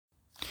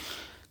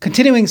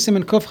Continuing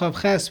Siman Kuf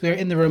Chav Ches, we are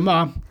in the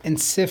Ramah in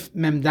Sif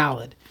Mem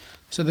Daled.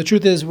 So the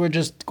truth is, we're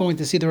just going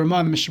to see the Ramah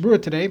and the Mishnah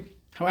Berurah today.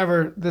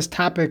 However, this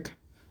topic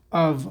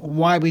of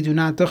why we do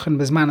not Duchan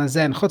Bizman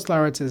Hazeh and Chutz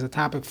L'aretz is a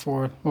topic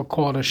for, we'll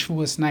call it a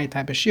Shavuos night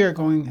type of shir,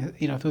 going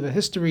through the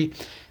history.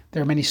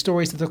 There are many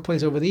stories that took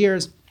place over the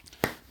years,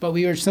 but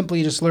we are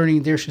simply just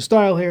learning Dirshu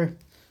style here,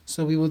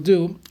 so we will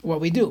do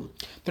what we do.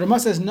 The Ramah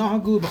says,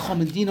 Nahagu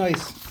b'chol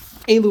medinois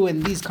Elu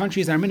in these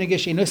countries are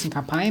minagish enos and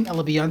kapayim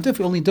ela b'yantif.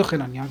 We only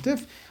duchan on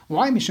yantif.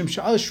 Why? Mishum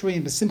sha'al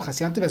shruim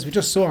b'simchas yantif. As we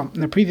just saw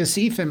in the previous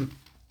seifim,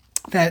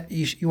 that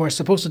you are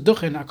supposed to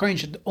duchan. A kohen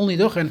should only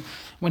duchan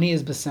when he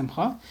is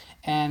b'simcha,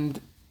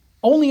 and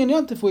only on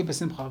yantif hu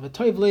b'simcha.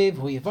 V'toiv leiv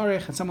hu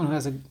yivarech, and someone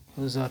who's a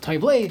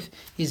toiv leiv,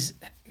 he's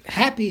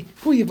happy.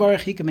 Hu yivarech,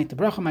 he can make the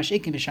bracha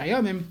masheikim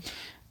v'shayamim.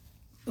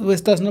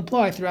 This doesn't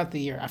apply throughout the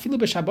year. Afilu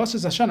b'Shabbos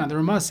is Hashanah. The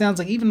Ramah sounds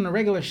like even on a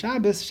regular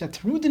Shabbos,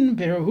 shatrudin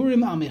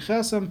be'hurim al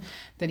michasam,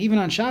 that even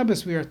on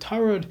Shabbos we are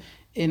tarod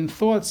in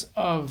thoughts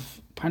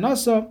of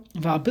parnasa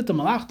v'al bitum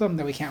malachtam,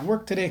 that we can't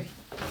work today,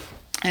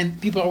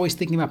 and people are always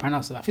thinking about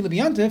parnasa. Afilu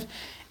b'yantiv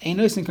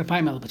einos in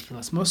kapayim el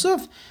b'tfilas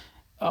musaf.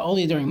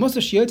 Only during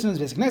musaf shiyotzim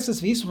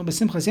v'zekneses v'yisum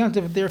b'simchas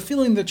yantiv, they're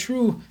feeling the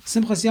true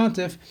simchas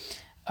yantiv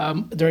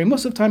during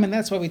musaf time, and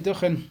that's why we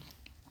duchen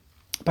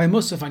by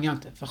Musaf on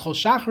Yantif. V'chol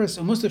Shachris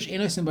or Musaf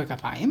she'enosim by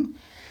Kapayim.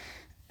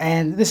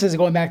 And this is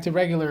going back to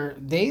regular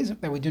days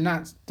that we do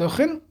not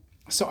duchen.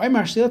 So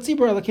Aymar Shil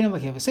Tzibur Alakim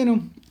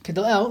Lakevasenu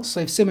Kedel El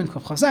Seif Siman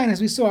Kuf Chazayin,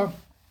 as we saw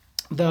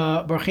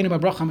the Barachinu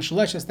Babracha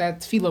Mishuleshes, that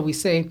tefillah we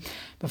say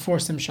before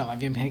Sim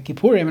Shalav Yom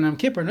Kippurim and Am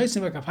Kippur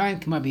Noisim by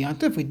Kapayim Kima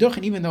B'Yantif. We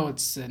duchen even though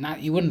it's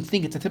not, you wouldn't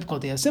think it's a typical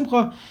day of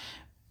Simcha,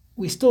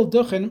 we still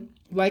duchen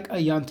like a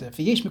yantif.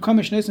 V'yesh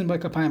mekamesh noisin by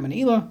kapayim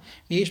manila.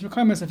 V'yesh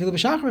mekamesh afilu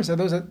b'shachris. Are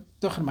those that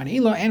duchen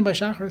manila and by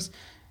shachris?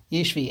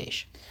 Yesh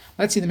v'yesh.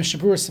 Let's see the Mishnah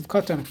Berurah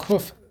Sivkot on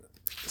Kuf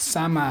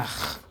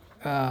Samach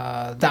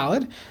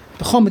Daled.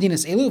 B'chol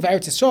medinas elu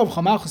v'eretz Yisrael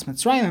b'chol malchus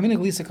Mitzrayim haminig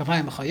lisa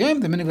kapayim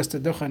b'chayim. The minig was to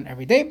duchen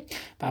every day.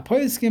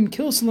 V'apoyiskim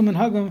kil sulam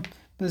hagam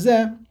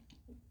b'zeh.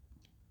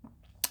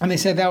 And they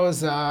said that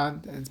was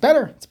it's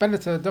better. It's better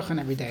to duchen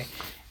every day.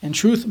 In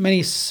truth, many,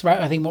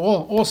 I think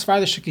all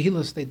Sephardic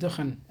Kehilos, they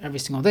duchen every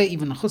single day,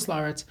 even in Chutz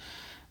L'aretz.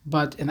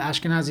 But in the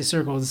Ashkenazi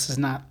circle, this is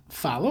not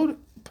followed.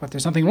 But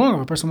there's nothing wrong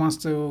if a person wants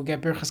to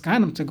get Birchas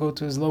Kahanim to go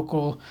to his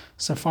local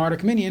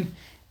Sephardic minyan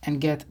and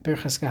get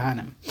Birchas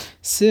Kahanim.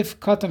 Sif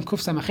Katan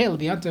Kuf Samachel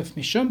B'yantif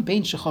Mishum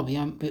Bein Shechol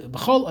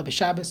B'chol or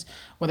B'Shabbos,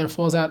 whether it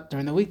falls out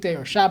during the weekday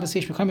or Shabbos.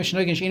 Yesh Mekamish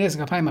Nogen Sheines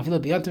Kapayim Afilu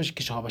B'yantif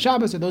Kishachol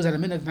B'Shabbos, or those that are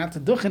minute not to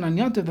duchen on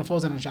Yantif that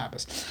falls out on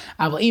Shabbos.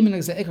 Aval Imen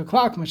is the Eker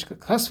Clark Mish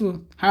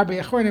Kasvu Harbe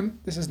Achronim.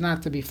 This is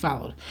not to be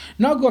followed.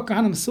 Nagu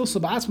Kahanim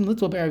Silsul Ba'atzim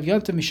Little B'Erev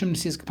Yantif Mishum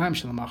Nesis Kapayim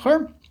Shalom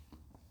Achor.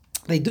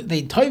 They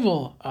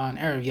toivel on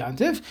Erev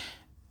Yantif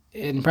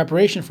in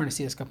preparation for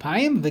Nesiyas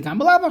Kapayim, the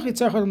Gambalavach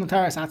Yitzarchot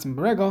Mutaras Atzim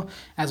Beregel,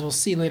 as we'll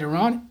see later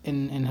on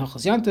in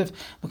Hilchos Yantif.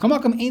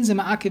 V'kamakam ein ze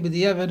ma'akev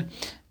b'diavad.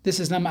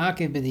 This is not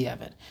ma'akev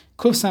b'diavad.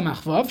 Kuf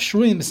samach vav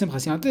shruim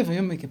b'simchas Yantif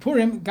v'yom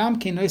Kippurim gam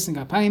kein noisin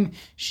Kapayim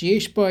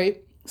sheyesh boi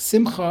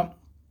simchas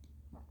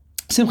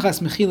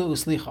mechila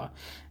uslicha.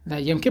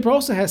 That Yom Kippur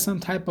also has some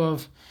type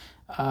of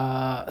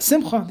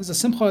simcha. There's a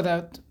simcha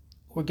that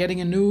we're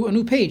getting a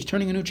new page,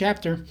 turning a new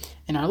chapter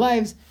in our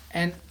lives,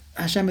 and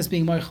Hashem is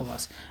being moichel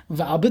us.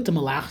 V'al bitum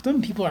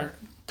malachtim, people are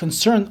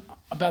concerned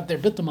about their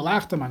bitum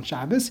malachtim on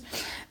Shabbos.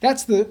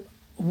 That's the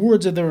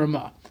words of the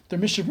Ramah. The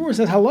Mishnah Berurah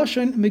says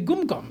haloshen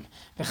megumgum.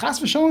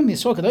 V'chas v'shalom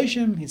yisrael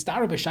kadoshim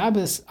yitzdaru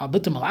b'Shabbos al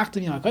bitum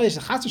malachtim yom hakadosh.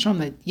 Chas v'shalom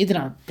that yidden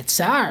are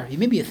bitzar.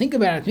 Maybe you think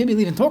about it, maybe you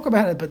even talk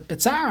about it, but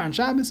bitzar on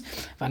Shabbos.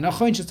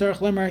 V'anochoin shetzarich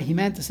lemer. He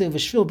meant to say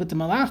v'shvil bitum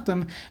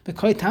malachtim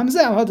v'koi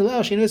tamzel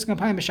hadalel she'nos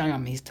kapayim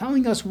b'shayam. He's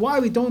telling us why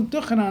we don't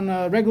duchen on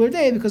a regular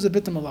day because of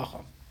bitum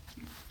malacha.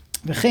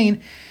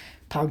 V'chein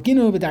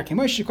palginu b'darkei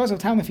Moshe because of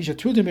time if you should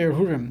trudim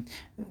be'erhurim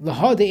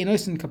lahade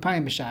inosin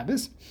kapayim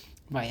b'Shabbos.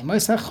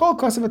 There's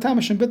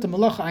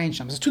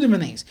two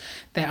different things.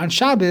 That on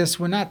Shabbos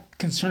we're not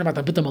concerned about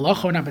the bitum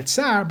malacha, we're not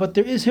bitzar, but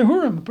there is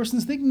herurim. A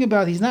person's thinking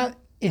about, he's not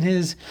in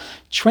his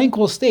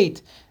tranquil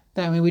state.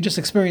 That we just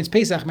experienced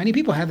Pesach. Many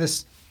people have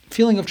this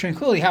feeling of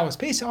tranquility. How was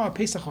Pesach? Oh,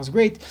 Pesach was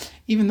great,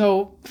 even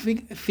though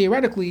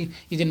theoretically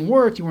you didn't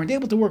work, you weren't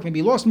able to work, maybe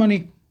you lost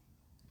money.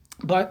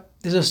 But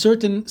there's a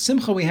certain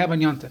simcha we have on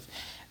Yantif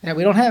that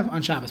we don't have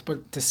on Shabbos.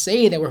 But to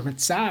say that we're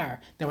mitzar,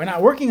 that we're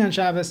not working on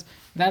Shabbos,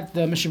 that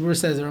the Mishnah Berurah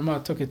says the Ramah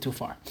took it too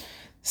far.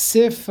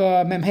 Sif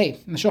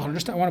Memhei in the Shulchan.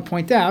 Just I want to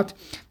point out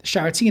the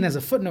Sharatzin has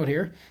a footnote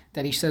here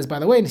that he says, by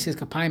the way, and he says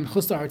Kapayim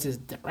Chutz L'aretz is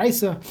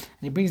Deraisa,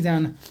 and he brings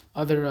down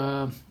other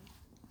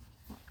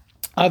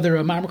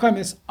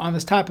Ma'amar on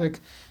this topic.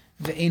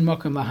 Ve'ein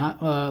Mokum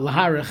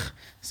Laharich.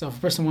 So if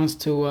a person wants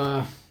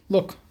to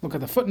look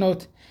at the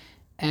footnote,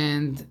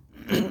 and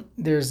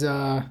there's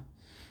other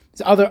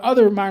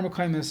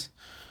Ma'amar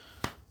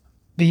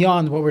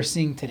beyond what we're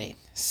seeing today.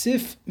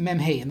 Sif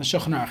memhei in the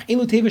Shulchan Aruch.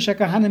 Elu tevish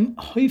hakahanim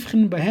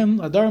hoifchen behem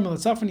ladarim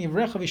l'tzafon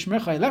yivrecha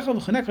v'shmecha elecha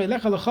v'chunecha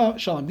elecha lecha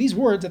shalom. These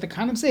words that the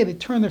Kahanim say, they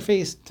turn their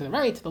face to the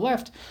right, to the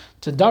left,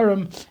 to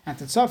darim and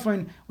to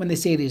tzafon when they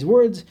say these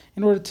words,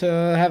 in order to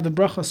have the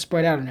bracha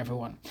spread out on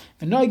everyone.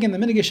 And now again, the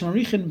minigish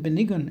marichin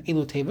benigun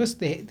elu tevis.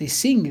 They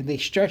sing, they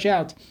stretch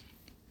out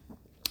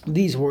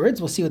these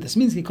words. We'll see what this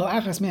means. He call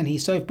achas man. He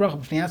seif bracha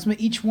b'fnei.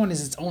 Each one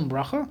is its own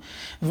bracha.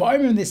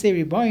 V'ayim they say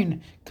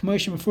ribayin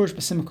k'moishim b'furish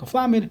b'simcha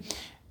koflamid.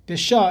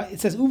 Bisha, it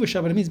says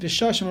uvesha, but it means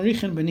bisha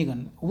shemarichin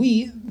benigun.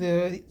 We,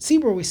 the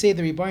tzibur, we say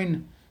the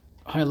ribayin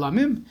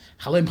halamim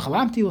chalim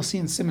chalamti. We'll see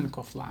in Siman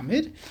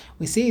koflamid.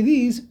 We say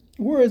these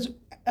words.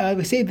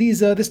 We say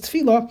these this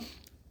tefillah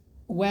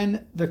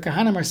when the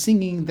kahanim are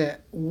singing the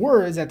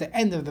words at the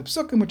end of the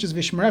psukim, which is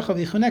vishmerecha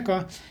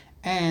v'chuneka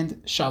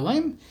and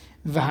shalom.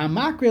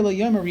 V'hamakre lo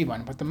yom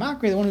riban. But the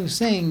makre, the one who's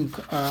saying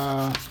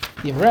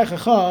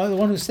yivrechacha, the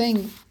one who's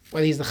saying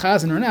whether he's the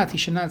chazan or not, he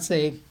should not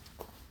say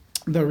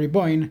the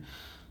riboin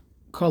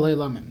kol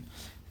elamim.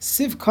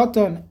 Siv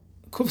katan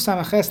kuf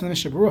samaches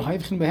nemishabru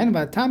hayvchin behen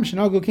v'atam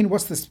shenogu.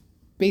 What's the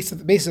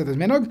basis of this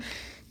minog?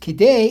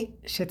 Kidei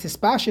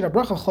shetispashir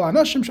abracha chol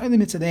anoshim sh'ayim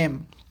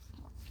mitzadeim.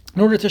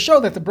 In order to show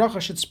that the bracha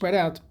should spread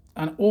out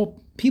on all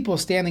people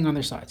standing on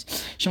their sides.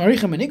 And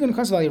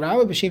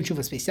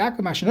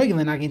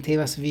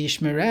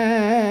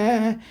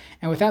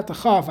without the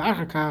chav,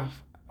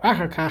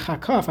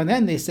 and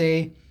then they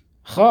say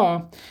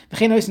cha.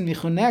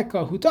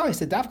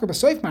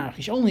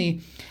 You should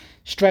only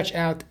stretch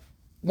out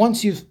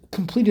once you've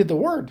completed the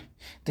word.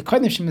 The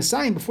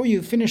kaddim before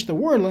you finish the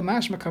word, you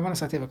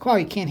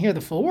can't hear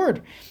the full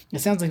word. It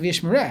sounds like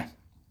v'yishmereh.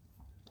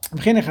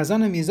 They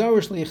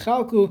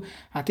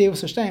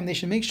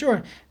should make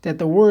sure that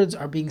the words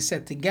are being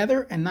said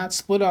together and not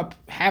split up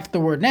half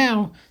the word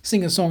now,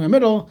 sing a song in the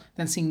middle,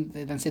 then say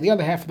the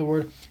other half of the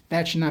word.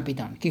 That should not be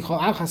done. He's saying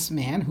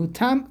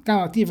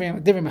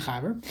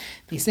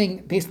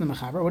based on the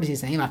mechaber. What is he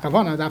saying? Even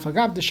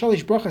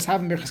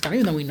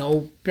though we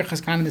know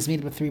birchas kahanim is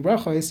made up of 3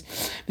 brachos,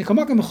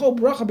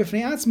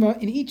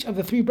 in each of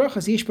the 3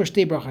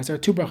 brachos, there are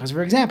 2 brachos.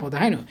 For example,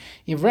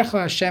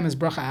 Yivrecha Hashem is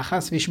bracha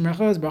achas,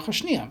 v'yishmerecha is bracha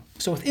shniya.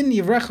 So within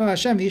Yivrecha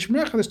Hashem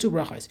v'yishmerecha, there's 2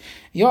 brachos.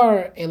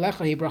 Yar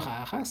elecha hi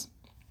bracha achas,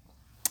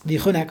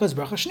 v'yichuneka is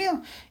bracha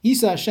shniya.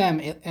 Yisa Hashem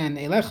and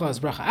elecha is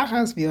bracha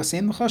achas,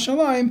 v'yosem l'cha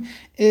shalom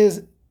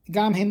is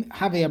gam him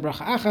havei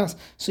bracha achas.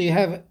 So you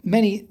have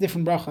many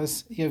different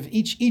brachas. You have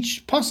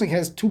each pasuk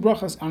has 2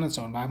 brachas on its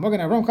own. Why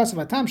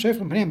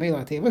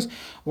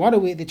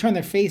do they turn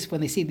their face when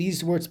they say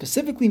these words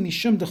specifically?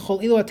 Mishum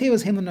dechol elu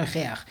atevos hem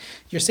l'nocheach.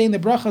 You're saying the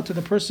bracha to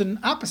the person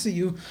opposite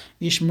you,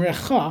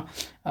 yishmerecha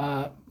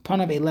panav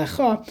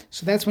elecha.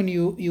 So that's when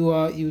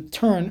you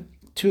turn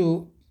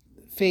to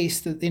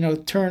face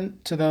turn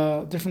to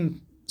the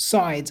different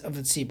sides of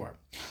the tzibur.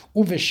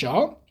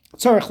 Uvesha.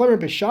 Bisha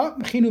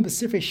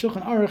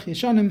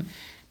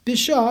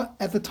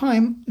at the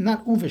time,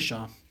 not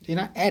uvisha. You're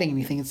not adding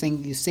anything. It's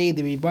saying you say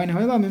the ribayin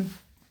halamim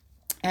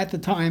at the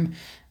time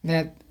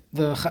that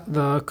the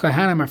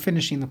kahanim are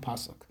finishing the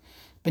pasuk.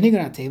 Now when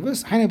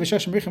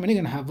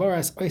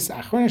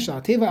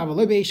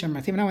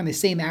they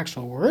say the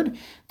actual word,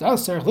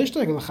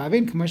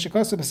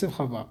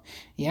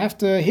 you have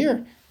to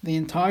hear the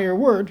entire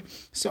word.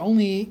 So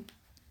only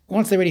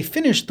once they already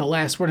finished the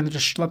last word and they're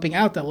just schlepping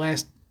out that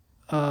last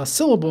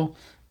syllable,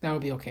 that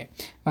would be okay.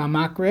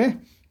 Makre,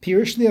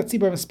 Pirish the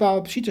Tzibur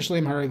Mispal, Pshita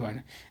Shalem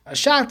Hariban.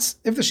 Shatz,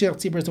 if the Shel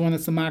Tzibur is the one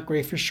that's the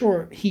makre, for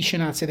sure he should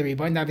not say the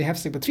Ribain. Now they have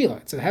to but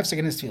tefillah. It's a hefsek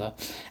in his tefillah.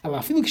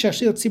 Alafiluk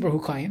Shashil Tzibur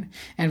Hukayin,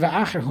 and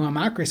Va'acher Hu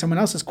Makre, someone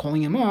else is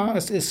calling him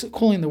is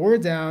calling the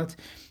words out.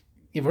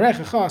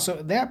 So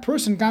that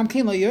person Gam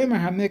Kain Lo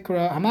Yomer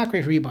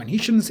Hamakre Ribain. He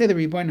shouldn't say the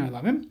Ribain. I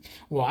love him.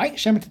 Why?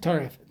 Shemet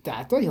Torah.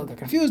 Data, he'll get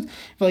confused.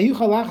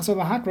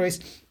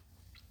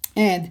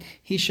 And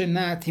he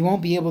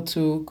won't be able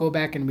to go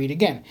back and read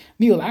again.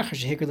 Once he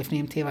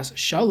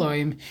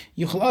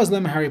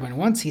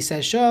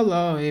says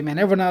shalom, and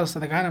everyone else,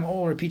 the Ganim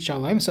all repeat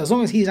shalom. So as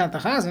long as he's not the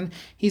chazan,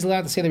 he's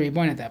allowed to say the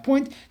riboin at that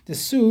point. The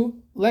su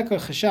leka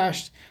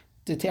chashash.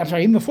 I'm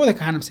sorry, even before the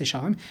Kahanim say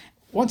shalom.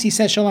 Once he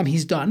says shalom,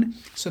 he's done.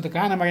 So the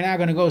Kahanim are now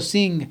going to go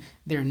sing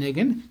their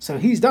niggin. So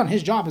he's done.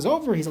 His job is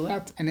over. He's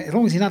allowed to, and as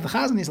long as he's not the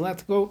chazan, he's allowed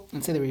to go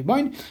and say the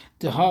riboin.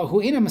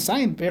 Hu ina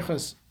masayim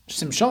berchas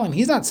Sim Shalom,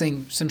 he's not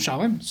saying Sim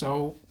Shalom,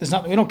 so we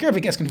don't care if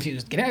he gets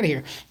confused. Get out of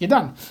here. You're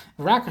done.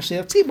 Raka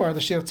Shel Tzibur, the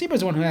Shel Tzibur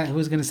is the one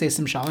who's going to say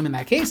Sim Shalom in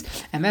that case,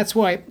 and that's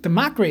why the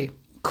Makre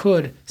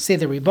could say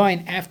the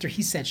Ribain after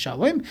he said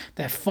Shalom,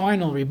 that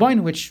final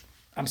Ribain, which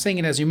I'm saying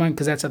it as Yuman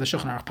because that's how the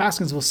Shulchan Aruch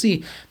paskins. We'll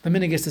see the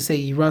minig is to say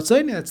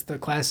Yiratzon. That's the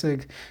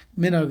classic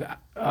minig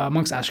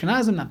amongst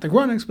Ashkenazim, not the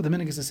Gronics, but the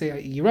minig is to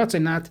say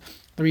Yiratzon, not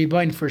the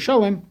Ribain for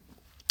Shalom.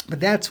 But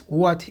that's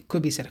what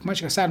could be said. When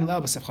they don't have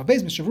any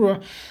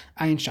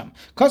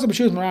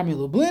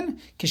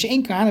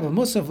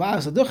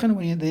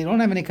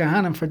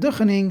kahanim for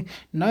duchaning,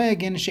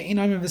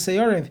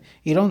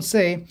 you don't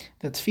say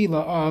the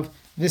tefillah of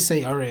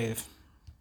v'sei arev.